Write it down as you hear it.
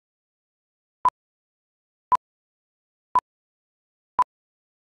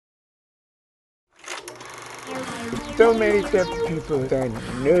So many deaf people that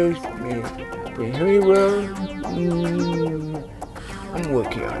knows me. They hear me well. I'm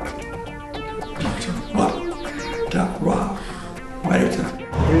working on it. Deaf rock. What is it?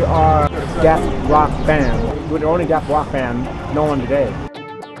 We are a deaf rock band. We're the only deaf rock band known today.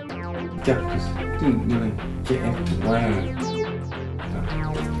 Deaf is intertwined.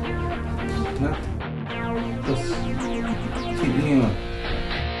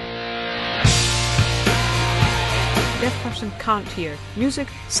 A deaf person can't hear music,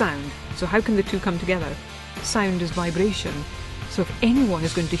 sound. So how can the two come together? Sound is vibration. So if anyone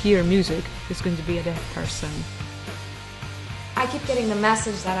is going to hear music, it's going to be a deaf person. I keep getting the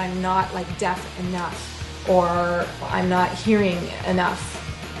message that I'm not like deaf enough, or I'm not hearing enough.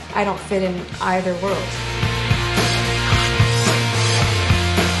 I don't fit in either world.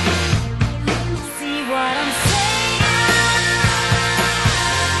 See what I'm saying?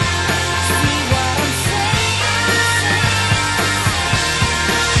 See what I'm saying?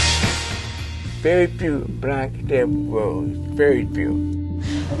 Very few black deaf worlds. Very few.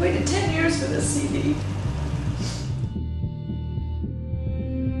 I waited 10 years for this CD.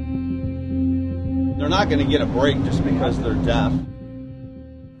 They're not going to get a break just because they're deaf.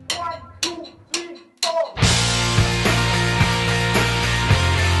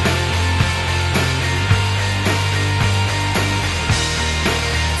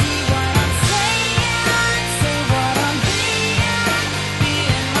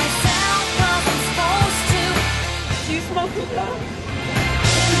 Do you smoke with that?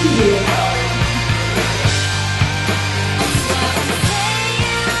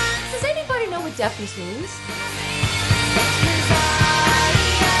 Does anybody know what deafness means?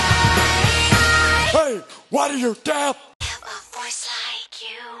 Hey, what are you deaf?